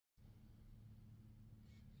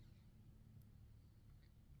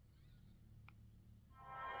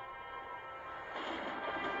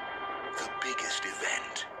biggest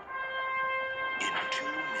event in 2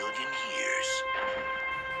 million years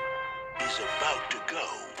is about to go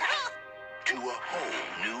to a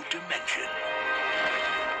whole new dimension.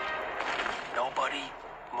 Nobody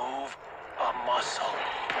move a muscle.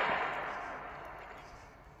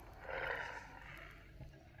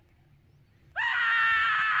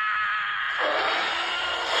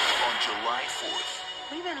 On July 4th,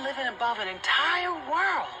 We've been living above an entire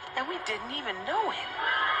world, and we didn't even know it.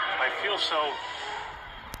 I feel so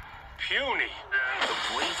puny. the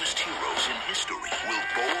bravest heroes in history will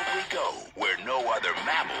boldly go where no other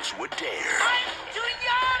mammals would dare. I'm too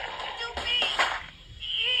young to be.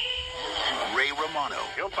 Ray Romano,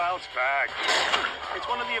 He'll bounce back. It's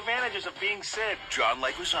one of the advantages of being Sid. John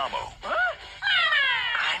Leguizamo,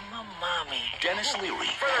 I'm a mommy. Dennis Leary,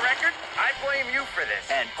 For the record, I blame you for this.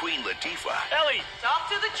 and Queen Latifah, Ellie! Talk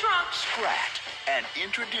to the trunk. Scrat, and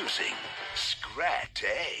introducing Scratte.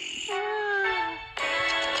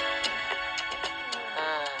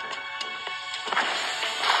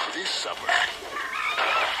 This summer,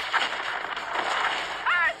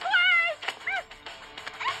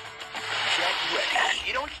 get ready.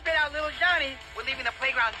 You don't spit out little Johnny. We're leaving the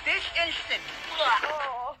playground this instant.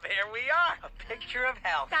 Oh, there we are. A picture of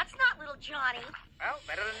health. That's not little Johnny. Well,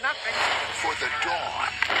 better than nothing. For the dawn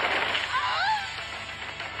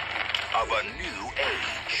of a new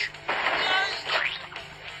age.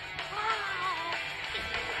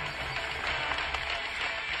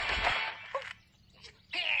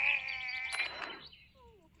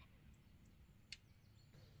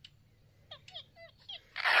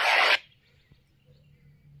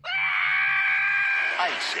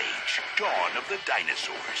 Ice Age, dawn of the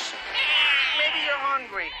dinosaurs. Maybe you're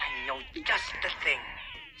hungry. I know just the thing.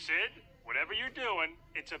 Sid, whatever you're doing,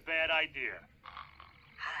 it's a bad idea.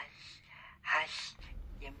 Hush, hush.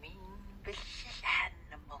 You mean vicious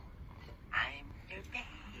animal. I'm your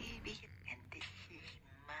baby, and this is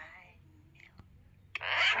my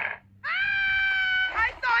milk. I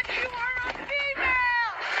thought you were a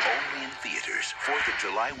female! Only in theaters, 4th of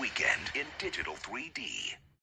July weekend in digital 3D.